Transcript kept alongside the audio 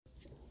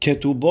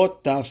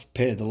Ketubot Taf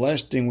Peh. The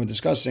last thing we're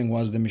discussing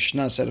was the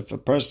Mishnah said if a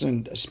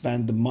person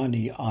spent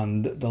money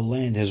on the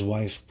land his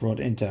wife brought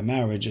into a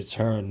marriage, it's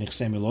her,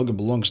 Nichsei Milog, it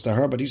belongs to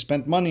her, but he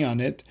spent money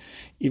on it,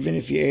 even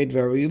if he ate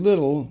very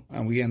little,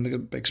 and we ended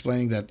up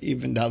explaining that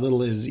even that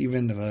little is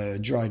even a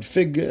dried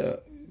fig,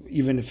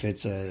 even if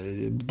it's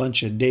a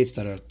bunch of dates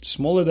that are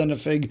smaller than a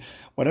fig,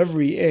 whatever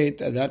he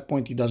ate, at that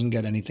point he doesn't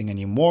get anything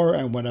anymore,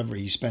 and whatever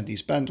he spent,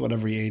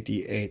 whatever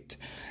he ate.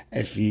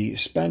 If he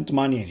spent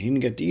money and he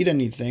didn't get to eat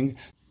anything,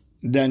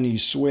 then he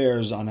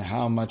swears on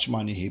how much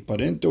money he put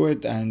into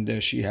it,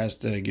 and she has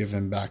to give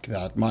him back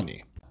that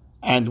money.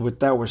 And with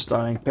that, we're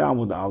starting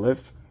Pe'amud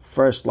Aleph,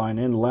 first line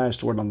in,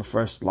 last word on the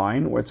first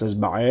line, where it says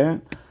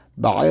Ba'eh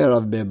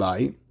Rav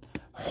Bebai,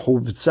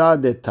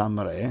 Hubza de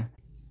Tamre.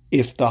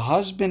 If the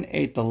husband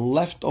ate the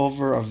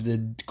leftover of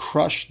the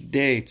crushed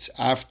dates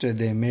after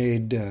they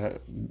made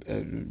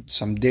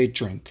some date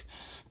drink,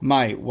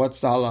 what's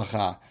the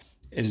halacha?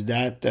 Is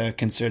that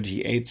considered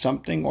he ate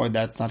something, or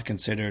that's not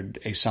considered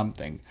a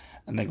something?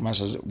 And the Gemara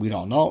says, we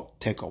don't know.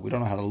 Teko, we don't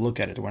know how to look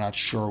at it. We're not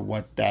sure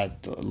what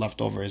that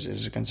leftover is.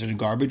 Is it considered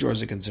garbage, or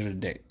is it considered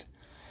date?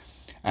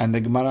 And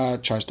the Gemara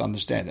tries to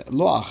understand it.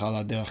 Lo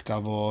achala derech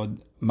kavod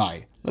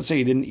mai. Let's say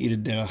he didn't eat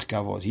it derech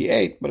kavod. He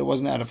ate, but it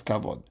wasn't out of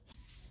kavod.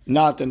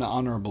 Not in an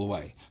honorable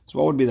way. So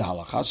what would be the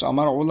halacha? So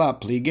Amar Ula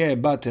plige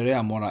batere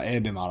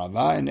amora'e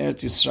b'marava. In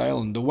Eretz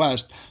Yisrael in the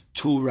west,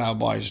 two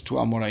rabbis, two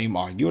Amoraim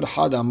argued.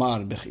 Had Amar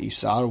b'ch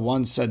Isar.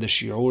 One said the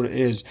shiur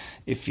is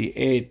if he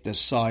ate the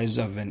size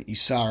of an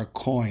Isar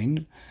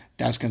coin,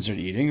 that's considered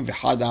eating.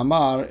 V'had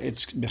Amar,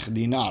 it's b'ch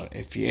dinar,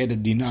 if he ate a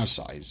dinar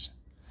size.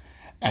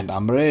 And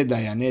Amre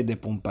Dayane de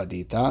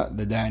Pumpadita,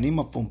 the Dayanim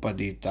of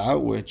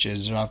Pumpadita, which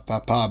is Rav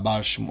Papa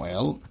Bar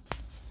Shmuel.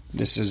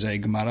 This is a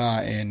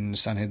Gemara in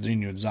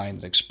Sanhedrin Yud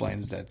Zayin that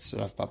explains that's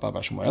Rav Papa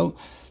Bar Shmuel.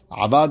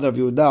 Avad Rav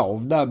Yehuda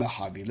Uvda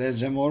b'Havile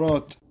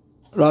Zemorot.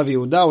 Rav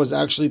Yehuda was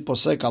actually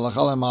posek halacha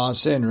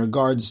lema'aseh in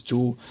regards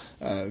to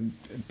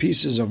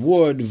pieces of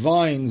wood,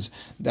 vines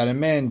that a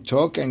man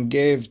took and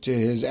gave to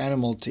his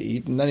animal to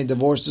eat, and then he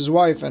divorced his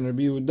wife. And Rav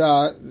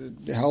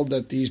Yehuda held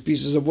that these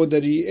pieces of wood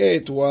that he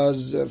ate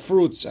was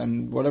fruits,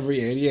 and whatever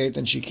he ate,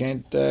 and she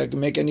can't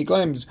make any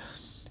claims.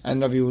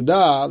 And Rav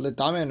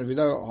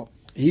Yehuda,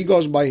 he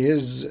goes by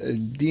his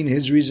deen,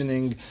 his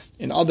reasoning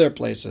in other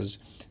places.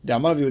 The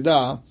Amar Rav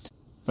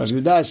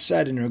Yehuda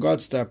said in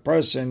regards to a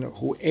person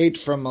who ate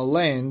from a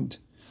land,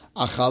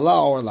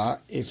 achala orla,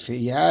 if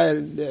he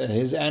had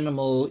his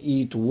animal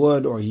eat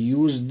wood, or he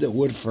used the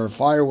wood for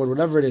firewood,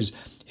 whatever it is,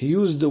 he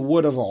used the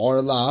wood of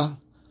orla,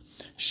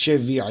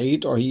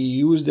 shevi'it, or he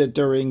used it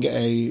during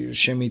a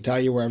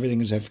shemitah where everything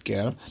is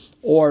hefker,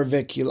 or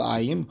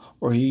vekilayim,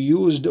 or he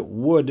used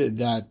wood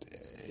that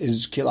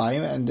is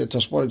kilayim, and the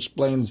Tosfot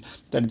explains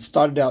that it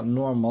started out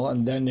normal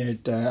and then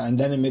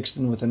it mixed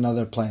in with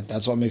another plant.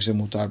 That's what makes it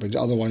mutar, because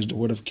otherwise the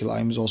wood of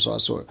kilayim is also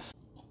asur.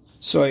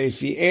 So if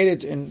he ate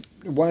it in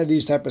one of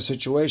these type of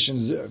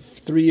situations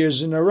 3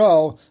 years in a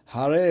row,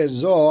 hare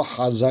zo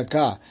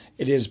hazaka.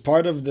 It is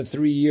part of the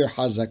 3-year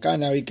hazaka.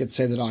 Now he could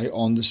say that I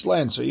own this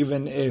land. So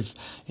even if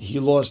he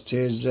lost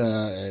his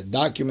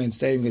document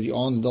stating that he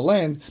owns the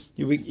land,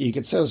 he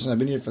could say, listen, I've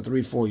been here for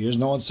 3-4 years.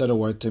 No one said a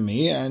word to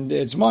me, and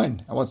it's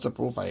mine. And what's the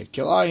proof? I ate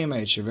kilayim,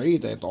 I ate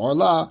shivait, I ate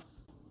orla.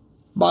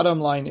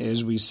 Bottom line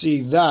is, we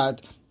see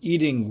that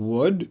eating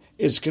wood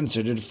is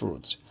considered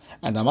fruits.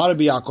 And Amar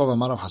Rabbi Yaakov,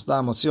 Amar Rav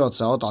Hasda, Motzi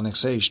Otzaot al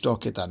Nechsei Ishto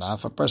Ketana.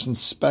 If a person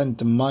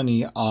spent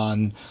money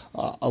on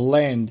a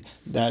land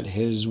that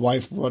his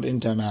wife brought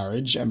into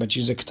marriage, but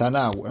she's a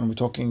ketana, and we're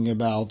talking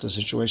about a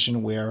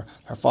situation where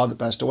her father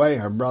passed away,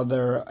 her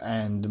brother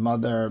and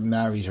mother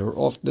married her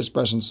off. This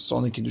person's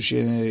only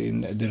kiddushin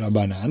in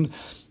Dirabanan,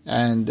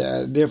 and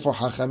therefore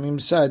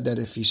Hachamim said that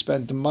if he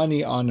spent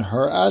money on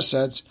her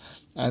assets,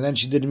 and then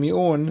she did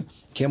mi'un,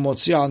 it's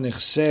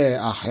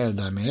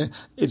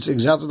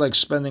exactly like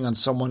spending on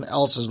someone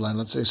else's land.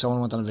 Let's say someone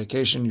went on a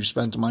vacation, you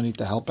spent money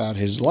to help out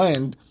his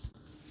land.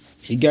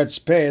 He gets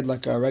paid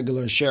like a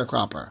regular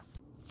sharecropper.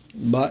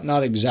 But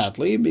not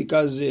exactly,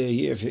 because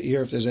if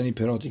there's any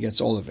pirot, he gets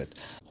all of it.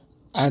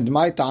 And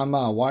my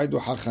tama, why do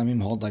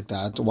Hachamim hold like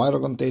that? Why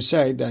don't they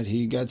say that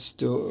he gets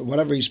to,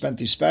 whatever he spent,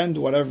 he spent,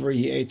 whatever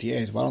he ate, he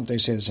ate? Why don't they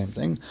say the same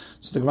thing?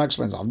 So the Gemara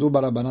explains, Abdu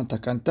barabanan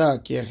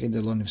takanta ki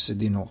yechid lo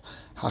nifsedino.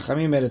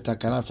 Hachamim made a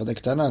takana for the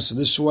ketana, so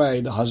this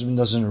way the husband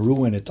doesn't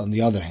ruin it on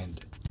the other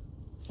hand.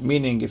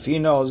 Meaning, if he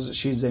knows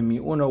she's a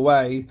mi'un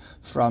away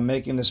from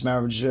making this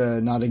marriage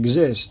not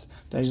exist,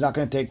 then he's not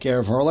going to take care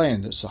of her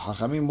land. So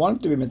Hachamim want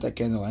him to be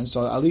mitaken the land,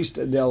 so at least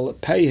they'll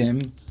pay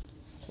him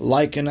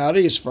like an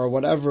aris for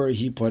whatever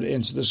he put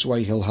in, so this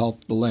way he'll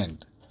help the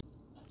land.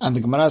 And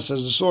the Gemara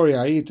says the story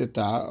of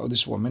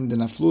this woman,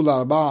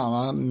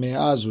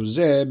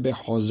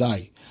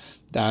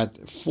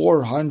 that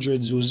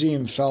 400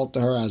 zuzim fell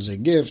to her as a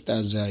gift,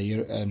 as an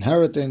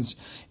inheritance,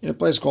 in a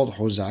place called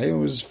Hozai. It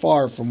was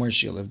far from where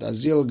she lived.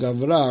 Azil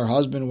Gavra, her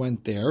husband,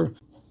 went there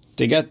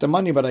to get the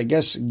money, but I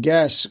guess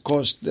gas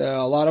cost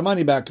a lot of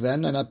money back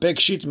then, and a pek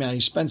shitmia, he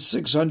spent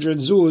 600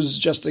 zuz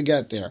just to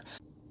get there.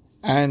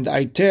 and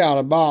Aite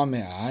arba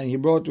mea, and he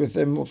brought with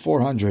him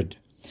 400.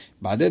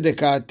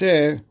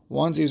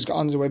 Once he's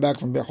on his way back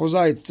from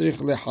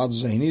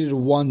Bechuzah, he needed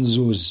one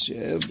zuz.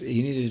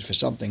 He needed it for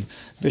something.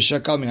 How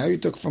he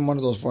took from one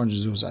of those 400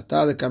 zuz?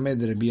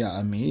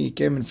 He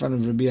came in front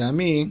of Rabbi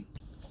Ami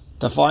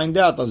to find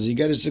out, does he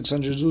get his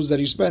 600 zuz that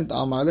he spent?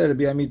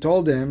 Rabbi Ami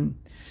told him,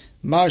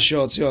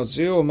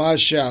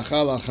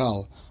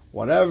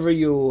 whatever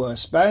you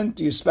spent,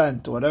 you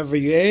spent. Whatever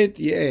you ate,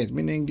 you ate.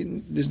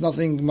 Meaning, there's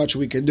nothing much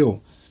we could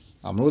do.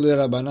 The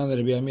Rabbanan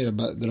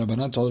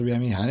told Rabbi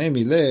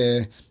Ami,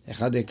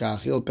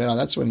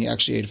 that's when he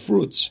actually ate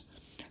fruits.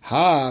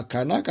 But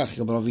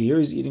over here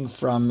he's eating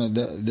from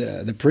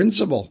the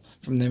principle,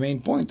 from the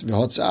main point,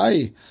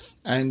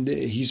 and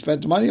he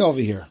spent money over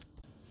here.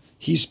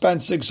 He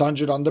spent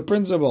 600 on the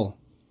principle.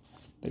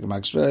 The Gemara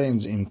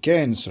explains,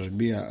 so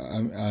Rabbi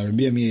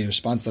Ami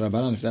responds to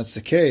Rabbanan, if that's the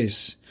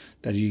case,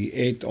 that he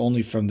ate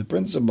only from the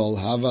principle,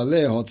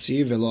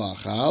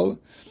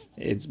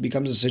 it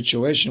becomes a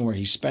situation where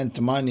he spent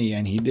money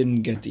and he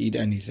didn't get to eat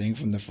anything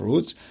from the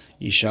fruits.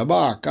 He should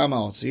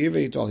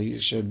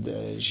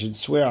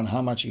swear on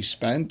how much he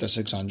spent, the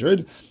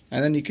 600,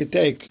 and then he could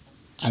take.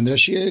 And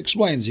Rashi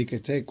explains he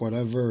could take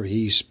whatever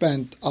he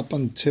spent up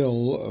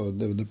until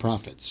the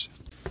profits.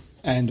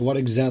 And what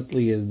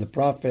exactly is the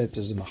profit?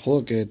 Is the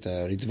machloket?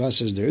 Ritva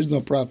says there is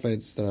no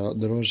profits. The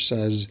Rosh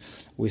says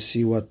we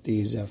see what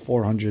these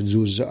 400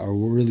 zuz are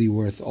really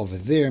worth over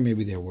there.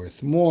 Maybe they're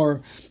worth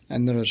more.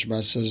 And the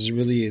Rashba says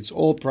really it's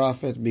all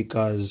profit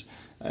because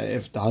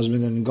if the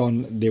husband hadn't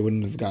gone, they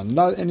wouldn't have gotten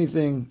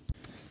anything.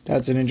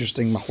 That's an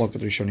interesting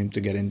machloket rishonim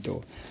to get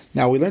into.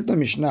 Now we learned the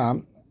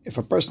Mishnah. If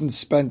a person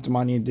spent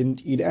money and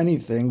didn't eat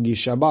anything, he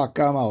should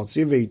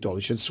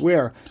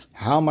swear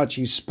how much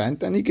he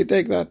spent, and he could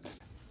take that.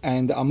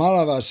 And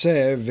Amar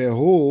Avaseh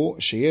vehu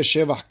sheyesh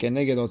shevach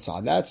keneged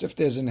hotzah. That's if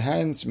there's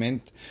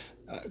enhancement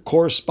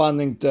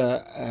corresponding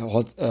to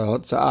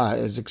hotzah,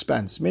 his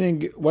expense.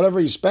 Meaning, whatever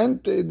you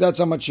spent, that's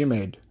how much you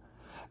made.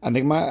 And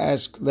they might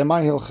ask,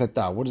 Lema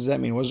hilcheta. What does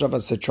that mean? What is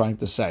Avaseh trying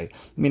to say?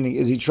 Meaning,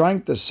 is he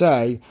trying to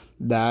say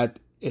that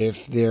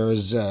if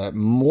there's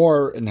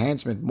more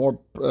enhancement, more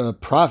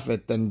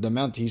profit than the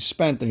amount he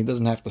spent, then he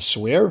doesn't have to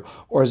swear?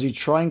 Or is he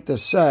trying to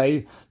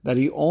say that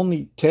he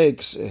only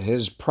takes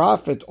his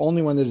profit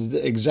only when there's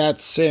the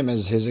exact same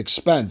as his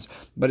expense?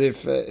 But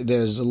if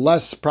there's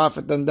less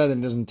profit than that, then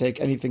he doesn't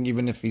take anything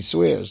even if he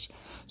swears.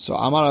 So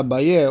Amar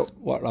Abaye,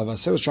 what Rav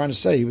Aseh was trying to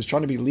say, he was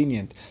trying to be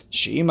lenient.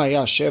 If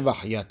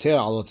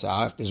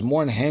there's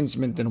more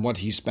enhancement than what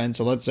he spent,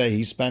 so let's say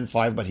he spent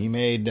 5, but he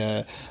made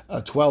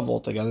 12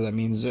 altogether, that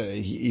means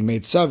he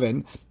made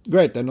 7,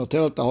 great, then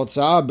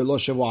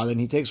then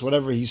he takes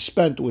whatever he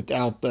spent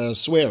without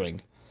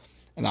swearing.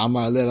 And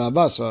Amar le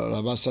Rabba, so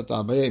Rabba said to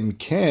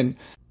Abaye,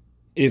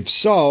 if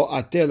so,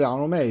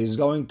 he's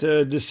going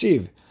to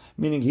deceive.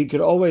 Meaning he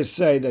could always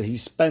say that he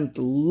spent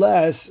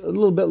less, a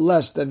little bit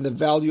less than the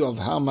value of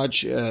how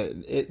much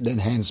the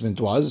enhancement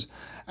was,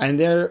 and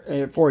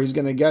therefore he's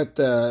going to get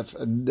the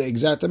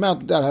exact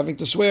amount without having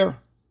to swear.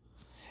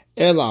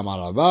 Ela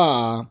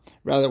Marava.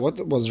 Rather,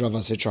 what was Rav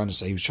Aseh trying to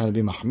say? He was trying to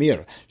be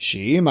mahmir.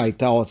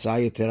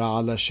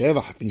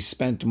 If he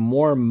spent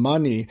more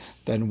money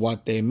than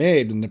what they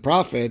made in the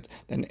profit,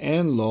 then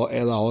en lo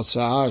ela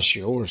hotzah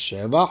shiur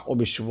shevach or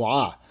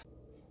b'shvuah.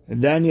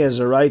 Then he has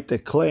a right to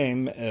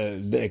claim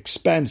the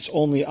expense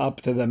only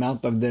up to the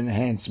amount of the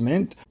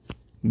enhancement,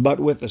 but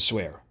with a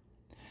swear.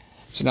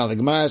 So now the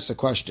Gemara asks a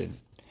question.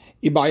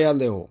 A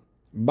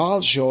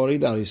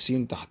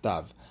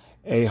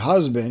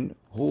husband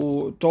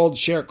who told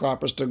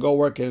sharecroppers to go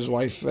work at his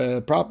wife's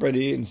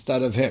property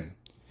instead of him.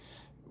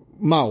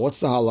 What's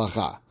the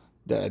halacha?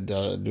 Do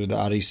the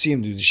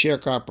arisim, do the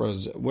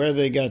sharecroppers, where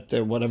they get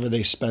whatever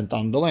they spent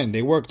on the land?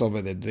 They worked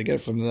over there. Do they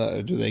get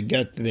do they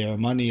get their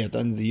money at the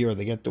end of the year?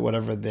 They get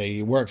whatever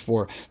they worked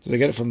for. Do they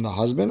get it from the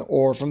husband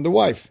or from the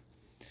wife?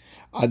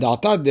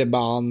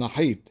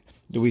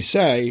 Do we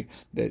say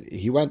that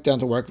he went down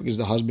to work because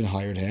the husband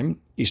hired him?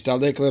 If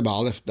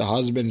the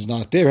husband is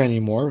not there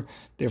anymore,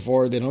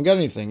 therefore they don't get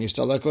anything.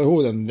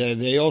 Then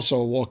they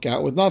also walk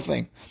out with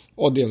nothing.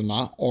 Or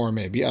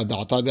maybe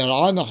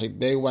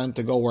they went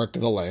to go work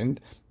the land.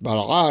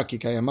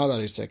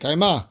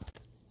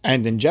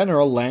 And in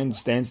general, land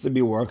stands to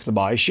be worked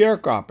by a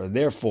sharecropper.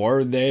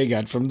 Therefore, they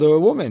get from the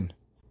woman.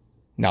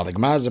 Now, the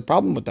Gemara has a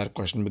problem with that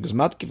question because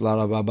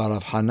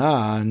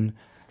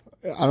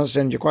I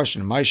understand your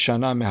question. What's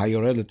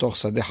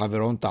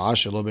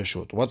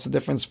the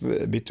difference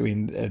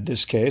between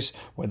this case,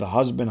 where the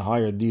husband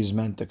hired these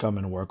men to come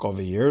and work over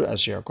here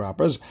as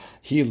sharecroppers?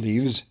 He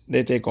leaves,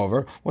 they take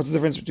over. What's the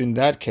difference between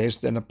that case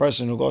than a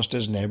person who goes to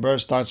his neighbor,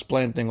 starts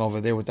planting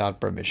over there without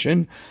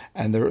permission?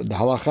 And the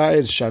halacha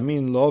is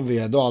shamin lo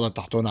v'yado ala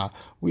tachtona.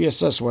 We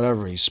assess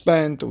whatever he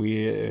spent.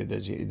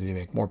 Did he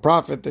make more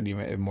profit? Did he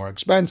make more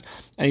expense?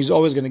 And he's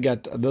always going to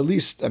get the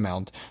least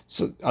amount.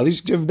 So at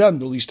least give them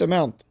the least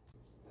amount.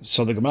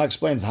 So the Gemara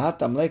explains, over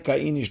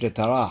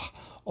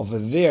Over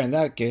there, in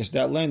that case,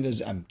 that land is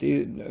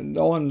empty.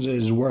 No one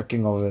is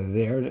working over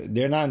there.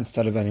 They're not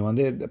instead of anyone.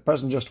 The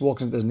person just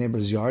walks into his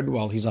neighbor's yard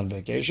while he's on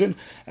vacation,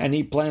 and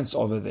he plants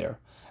over there.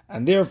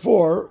 And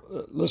therefore,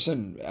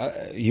 listen,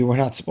 you were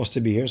not supposed to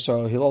be here,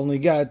 so he'll only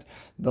get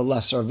the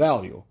lesser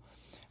value.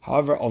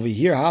 However, over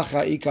here,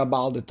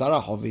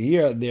 over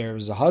here,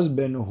 there's a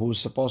husband who's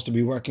supposed to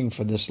be working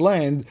for this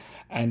land,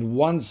 and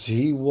once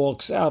he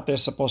walks out, they're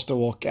supposed to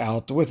walk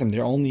out with him.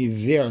 They're only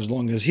there as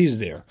long as he's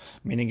there.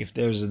 Meaning, if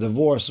there's a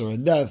divorce or a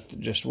death,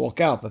 just walk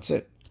out. That's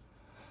it.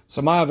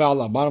 So,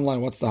 bottom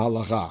line, what's the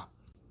halacha?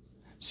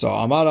 So,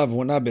 Amar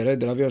Avuna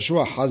Bered Rav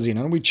Yeshua Hazin,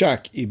 and we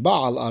check,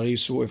 Iba'al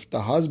Arisu, if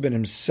the husband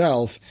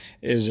himself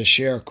is a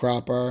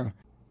sharecropper,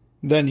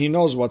 then he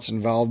knows what's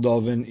involved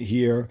in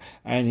here,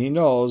 and he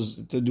knows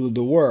to do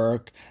the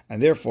work, and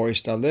therefore,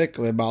 istalek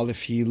lebal,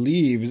 if he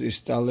leaves,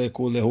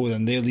 istaleku lehu,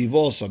 then they leave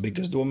also,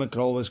 because the woman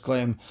could always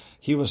claim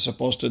he was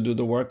supposed to do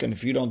the work, and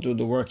if you don't do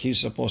the work, he's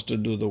supposed to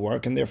do the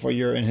work, and therefore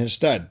you're in his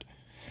stead.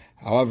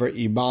 However,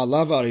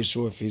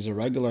 if he's a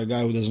regular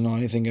guy who doesn't know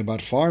anything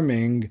about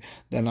farming,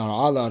 then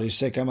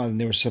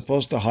they were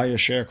supposed to hire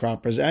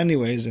sharecroppers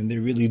anyways, and they're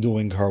really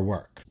doing her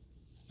work.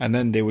 And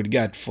then they would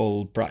get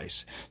full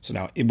price. So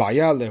now,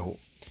 Ibaya lehu.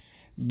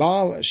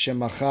 Baal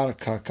shemachar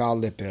karka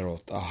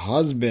leperot. A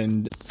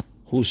husband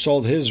who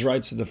sold his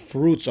rights to the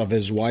fruits of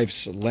his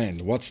wife's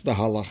land. What's the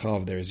halacha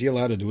of there? Is he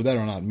allowed to do that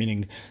or not?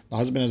 Meaning, the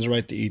husband has the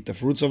right to eat the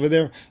fruits over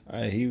there.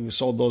 He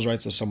sold those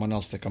rights to someone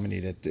else to come and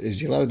eat it.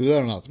 Is he allowed to do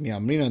that or not?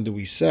 Mi'amrina, do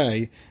we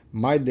say,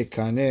 my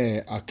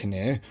dekane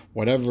akne,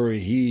 whatever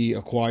he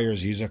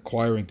acquires, he's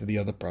acquiring to the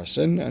other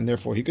person, and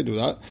therefore he could do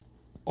that.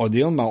 Or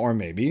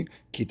maybe,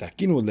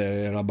 kitakinu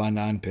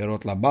le'rabanan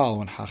perot labal,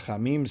 when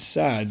Hachamim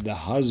said the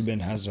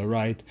husband has a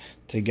right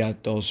to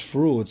get those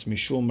fruits,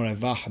 mishum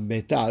revach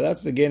beta.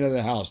 That's the gain of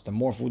the house. The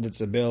more food that's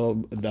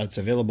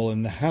available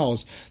in the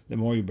house, the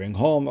more you bring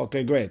home.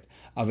 Okay, great.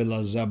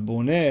 Avila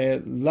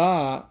zabune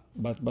la,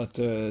 but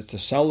to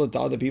sell it to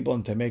other people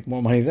and to make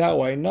more money that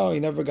way, no, he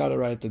never got a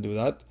right to do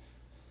that.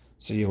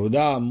 So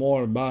Yehuda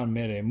mor bar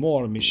mere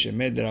mor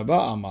mishemed rabba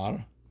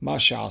amar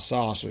masha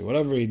asasui.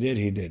 Whatever he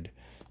did.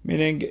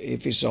 Meaning,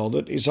 if he sold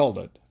it, he sold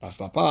it. His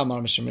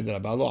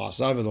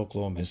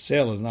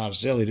sale is not a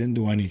sale, he didn't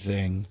do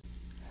anything.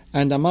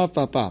 And Amar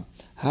Papa,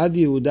 Had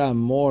Yehuda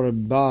Mor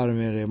Bar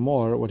Mere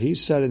Mor, what he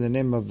said in the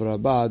name of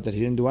Rabbah, that he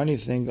didn't do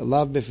anything,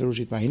 Lav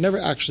Befirushit. He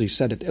never actually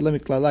said it.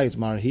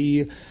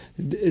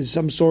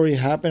 Some story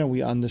happened and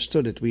we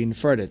understood it, we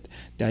inferred it.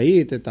 There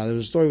was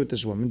a story with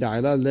this woman.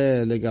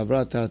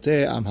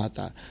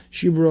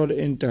 She brought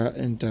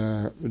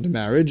into the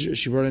marriage,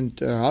 she brought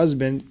into her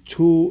husband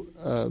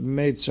 2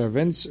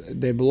 maidservants,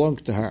 they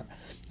belonged to her.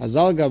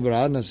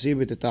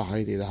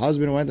 The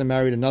husband went and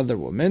married another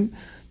woman,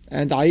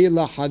 and he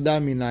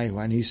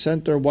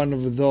sent her one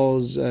of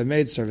those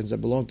maidservants that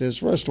belonged to his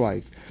first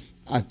wife.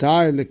 She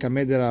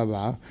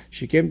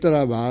came to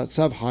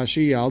Rabbah,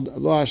 she yelled,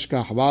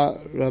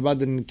 Rabbah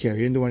didn't care,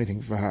 he didn't do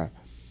anything for her.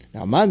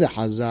 Now,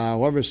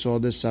 whoever saw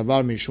this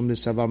everyone thought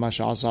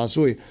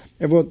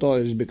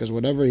it is because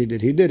whatever he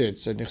did it.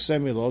 So he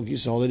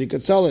sold it, he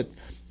could sell it.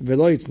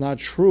 It's not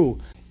true.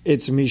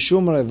 It's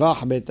mishum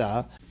revach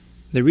beta.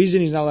 The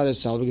reason he's not allowed to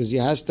sell because he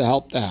has to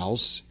help the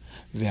house.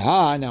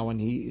 Now, when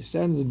he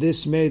sends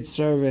this maid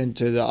servant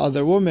to the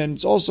other woman,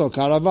 it's also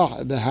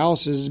karavah. The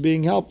house is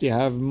being helped. You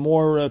have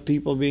more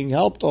people being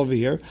helped over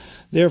here.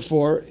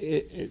 Therefore,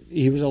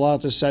 he was allowed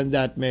to send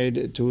that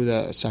maid to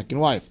the second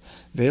wife.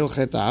 The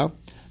halakha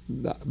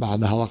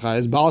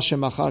is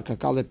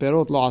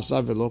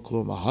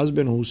a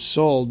husband who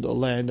sold the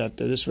land that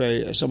this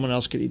way someone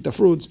else could eat the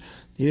fruits.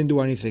 He didn't do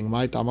anything.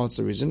 What's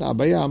the reason?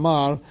 Abaya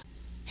Amar.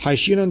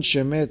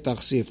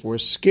 We're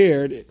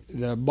scared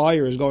the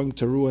buyer is going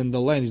to ruin the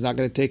land. He's not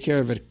going to take care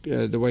of it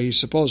the way he's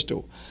supposed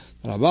to.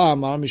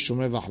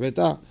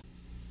 The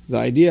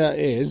idea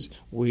is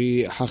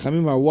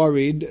Hachamim are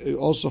worried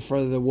also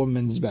for the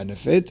woman's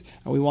benefit,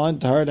 and we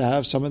want her to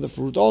have some of the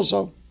fruit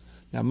also.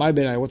 Now, my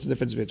benai, what's the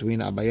difference between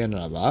Abaye and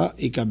Rabbah?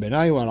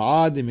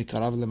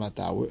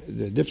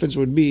 The difference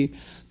would be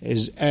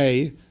is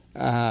a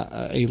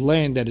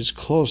land that is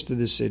close to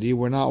the city.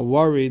 We're not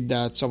worried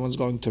that someone's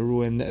going to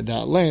ruin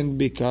that land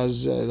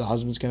because the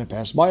husband's going to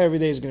pass by every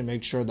day. He's going to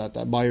make sure that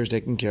that buyer is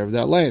taking care of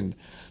that land.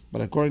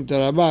 But according to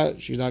Rabbah,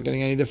 she's not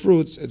getting any of the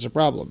fruits. It's a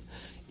problem.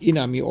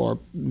 Inami, or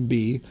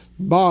B,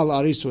 Baal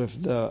Arisu, if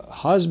the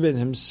husband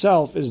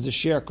himself is the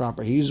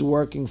sharecropper, he's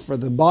working for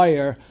the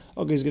buyer,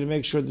 okay, he's going to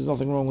make sure there's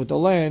nothing wrong with the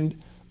land,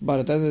 but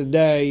at the end of the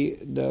day,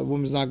 the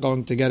woman's not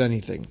going to get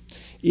anything.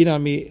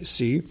 Inami,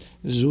 C,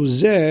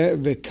 Zuzeh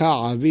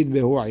v'ka'avid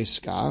behu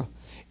iska.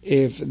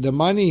 If the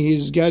money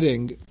he's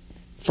getting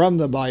from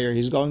the buyer,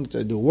 he's going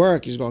to do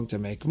work, he's going to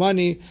make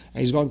money,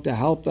 and he's going to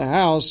help the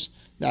house,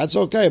 that's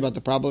okay, but the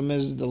problem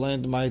is the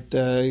land might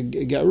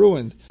get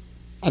ruined.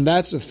 And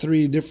that's the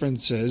 3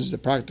 differences, the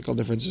practical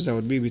differences that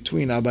would be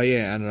between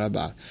Abaye and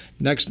Rabbah.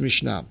 Next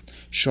Mishnah.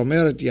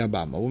 Shomeret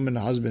Yabam. A woman,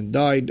 her husband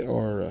died,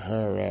 or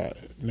her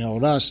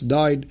Meoras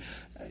died.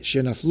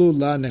 Shenaflu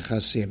la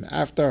nechasim.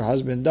 After her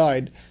husband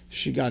died,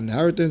 she got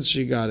inheritance,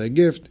 she got a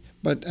gift,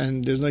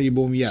 and there's no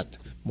yibum yet.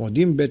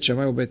 Modim bet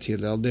Shammai u bet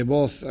Hillel, they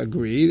both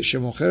agree.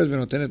 Shemocheret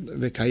v'notenet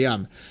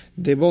v'kayam.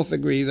 They both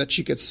agree that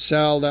she could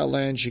sell that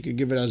land, she could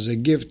give it as a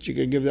gift, she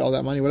could give all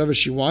that money, whatever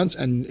she wants,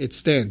 and it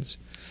stands.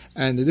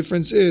 And the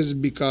difference is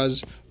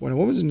because when a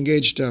woman's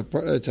engaged to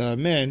a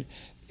man,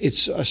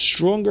 it's a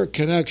stronger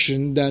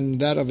connection than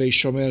that of a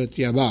Shomeret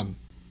Yabam.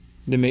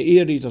 The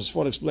Meiri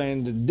Tosfot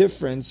explained the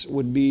difference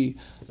would be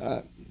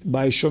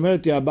by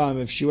Shomeret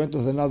Yabam, if she went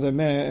with another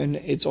man,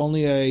 it's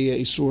only a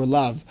Isur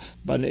Lav.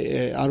 But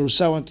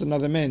Arusa went to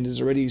another man,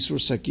 there's already Isur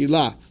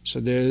Sakila. So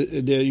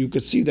there you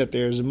could see that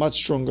there's a much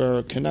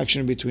stronger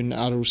connection between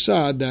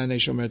Arusa than a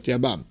Shomeret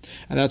Yabam.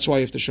 And that's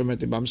why if the Shomeret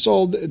Yabam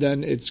sold,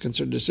 then it's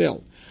considered a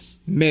sale.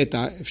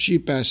 Meta, if she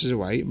passes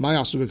away,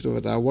 what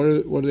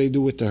do they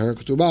do with her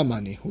ketubah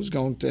money? Who's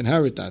going to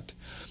inherit that?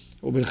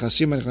 And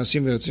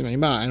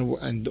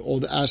all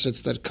the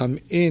assets that come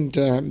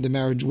into the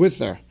marriage with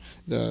her.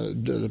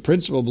 The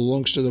principal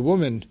belongs to the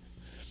woman.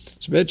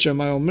 We have a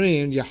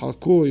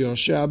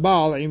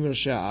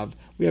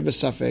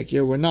safek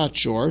here, we're not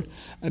sure,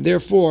 and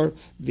therefore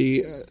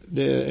the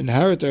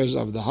inheritors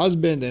of the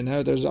husband, the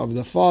inheritors of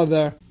the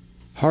father,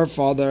 her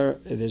father,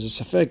 there's a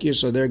safek here,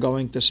 so they're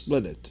going to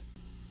split it.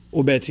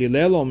 No,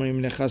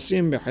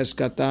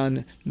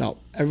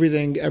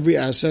 every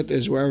asset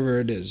is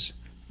wherever it is.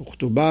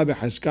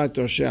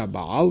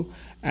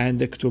 And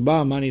the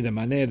ktubah money, the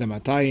maneh, the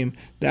matayim,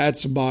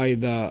 that's by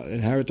the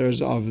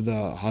inheritors of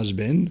the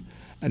husband,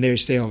 and they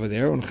stay over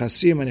there. And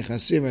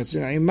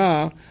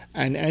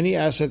any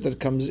asset that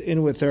comes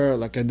in with her,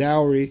 like a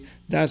dowry,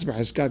 that's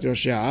b'cheskat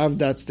Yoshei Av,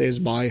 that stays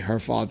by her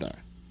father.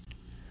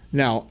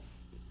 Now,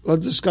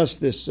 let's discuss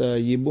this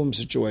Yibum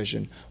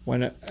situation.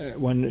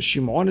 When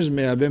Shimon is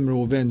Me'abim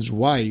Reuven's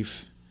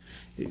wife,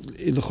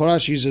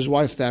 she's his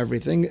wife to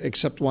everything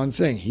except one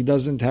thing. He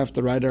doesn't have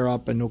to write her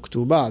up a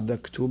nuktubah. The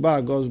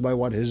ktubah goes by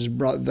what his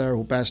brother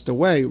who passed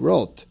away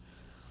wrote.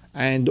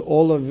 And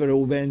all of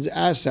Reuven's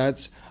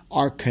assets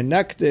are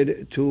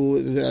connected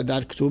to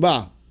that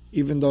ktubah,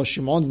 even though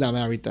Shimon's not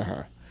married to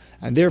her.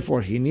 And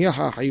therefore,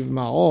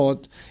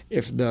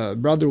 if the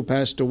brother who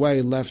passed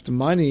away left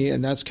money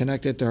and that's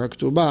connected to her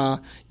ktubah,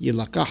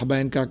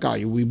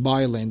 we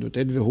buy land with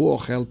it,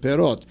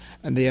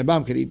 and the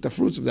Yabam can eat the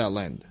fruits of that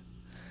land.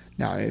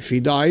 Now, if he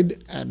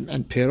died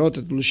and perot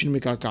lushin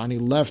mikarka, and he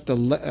left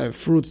the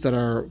fruits that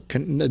are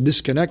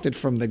disconnected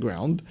from the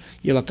ground,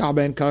 you would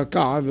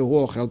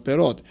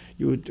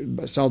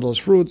sell those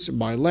fruits,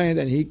 buy land,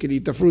 and he could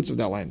eat the fruits of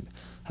that land.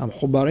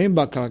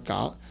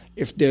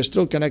 If they're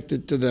still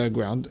connected to the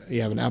ground,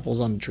 you have apples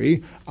on the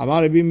tree.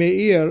 Amar Rabbi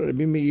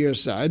Meir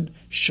said,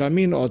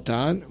 Shamin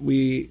otan,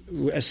 we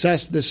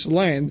assess this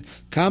land,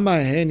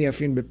 kama hen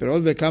yafin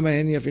beperot, vekama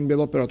hen yafin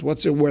belo perot.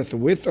 What's it worth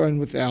with or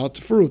without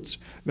fruits?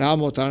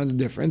 V'ham otan, the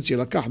difference,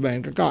 yilakach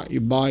be'en kaka.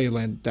 You buy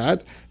land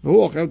that,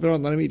 v'hu ochel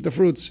perot, let him eat the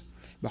fruits.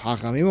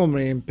 Fruits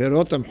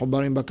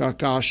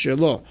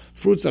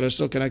that are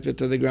still connected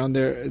to the ground,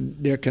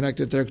 they're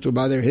connected to the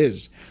ktubah, they're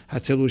his.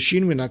 But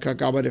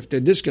if they're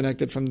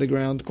disconnected from the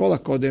ground,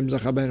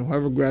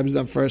 whoever grabs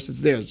them first,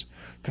 it's theirs.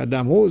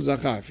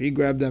 If he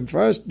grabbed them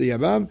first, the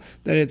yabam,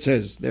 then it's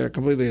his. They're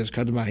completely his.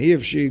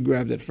 If she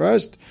grabbed it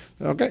first,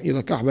 okay,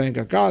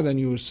 then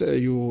you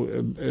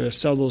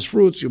sell those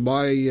fruits, you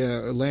buy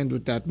land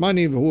with that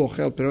money,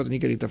 and he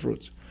can eat the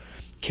fruits.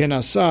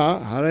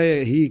 Kenasa,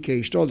 hare he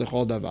keishtol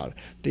dechol davar.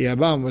 The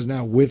Yabam was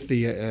now with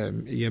the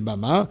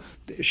Yabama.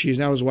 She is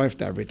now his wife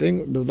to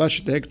everything. As long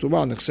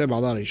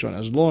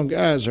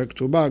as her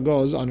ktubah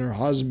goes on her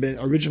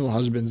original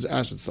husband's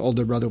assets, the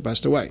older brother who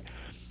passed away.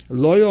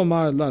 Lo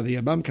yomar la, the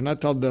Yabam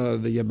cannot tell the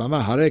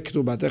Yabama, hare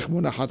ktubatech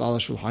munachat ala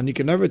shulchan. He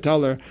can never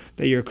tell her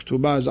that your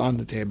ktubah is on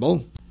the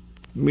table.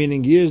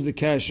 Meaning, here's the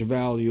cash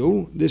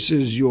value, this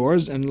is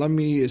yours, and let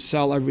me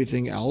sell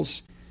everything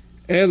else.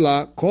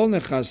 Ela kol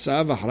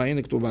nechasa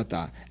v'harayin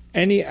ktubata.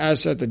 Any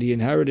asset that he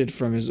inherited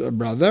from his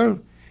brother,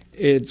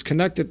 it's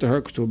connected to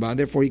her ktubah,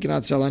 therefore he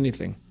cannot sell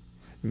anything.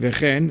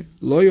 V'chen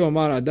lo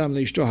yomar adam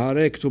leishto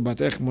hare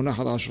ktubatech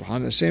munachat al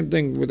shulchan. The same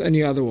thing with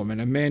any other woman.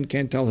 A man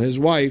can't tell his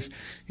wife,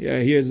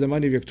 here's the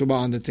money of your ktubah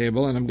on the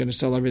table, and I'm going to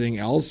sell everything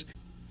else.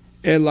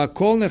 Ela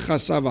kol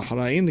nechasa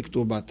v'harayin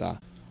ktubata.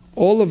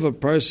 All of a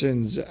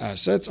person's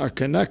assets are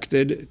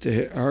connected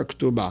to her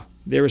ktubah.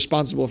 They're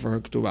responsible for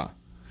her ktubah.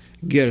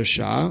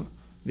 Gersha,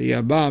 the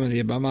Yabam and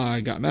the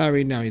Yabama got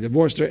married, now he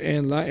divorced her,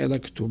 and la ela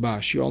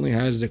ktubah. She only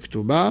has the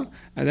ktubah,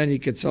 and then he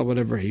could sell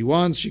whatever he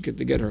wants, she could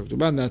get her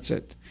ktubah, and that's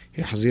it.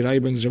 It's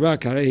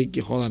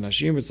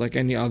like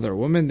any other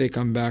woman, they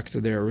come back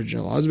to their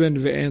original husband,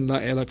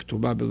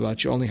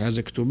 she only has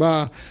a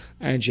ktubah,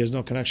 and she has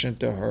no connection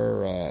to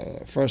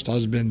her first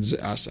husband's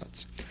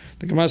assets.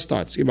 The Gemara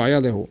starts,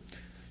 Shomeret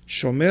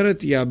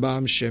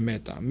Yabam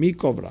Shemeta, Mi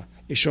Kovra.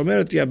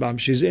 Shomeret Yabam,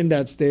 she's in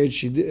that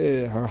stage,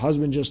 her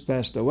husband just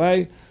passed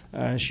away,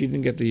 she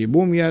didn't get the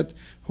Yibum yet,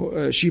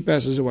 she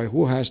passes away,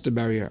 who has to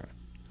bury her?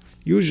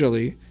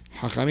 Usually,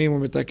 Hachamim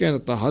will mitaken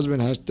that the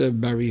husband has to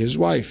bury his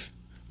wife.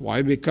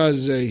 Why?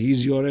 Because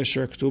he's Yoresh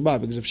or Ketubah.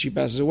 Because if she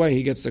passes away,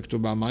 he gets the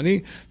Ketubah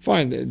money.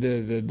 Fine.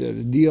 The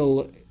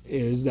deal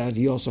is that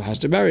he also has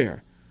to bury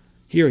her.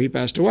 Here he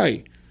passed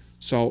away.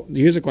 So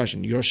here's a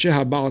question. Do we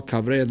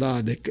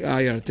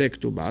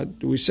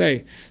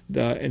say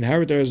the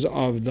inheritors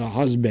of the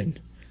husband,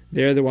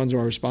 they're the ones who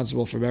are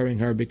responsible for burying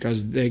her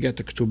because they get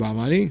the Ketubah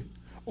money?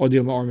 Or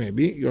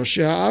maybe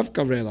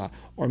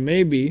or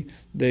maybe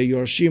the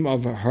Yorshim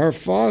of her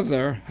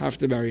father have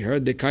to bury her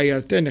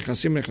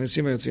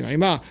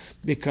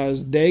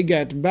because they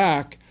get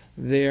back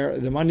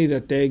the money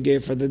that they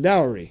gave for the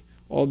dowry.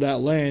 All that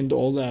land,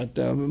 all that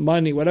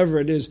money, whatever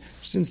it is,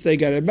 since they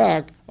get it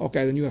back,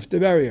 okay, then you have to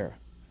bury her.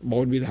 What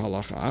would be the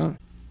halacha?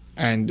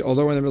 And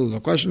although we're in the middle of the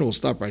question, we'll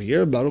stop right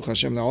here. Baruch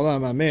Hashem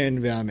la'olam,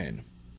 amen ve'amen.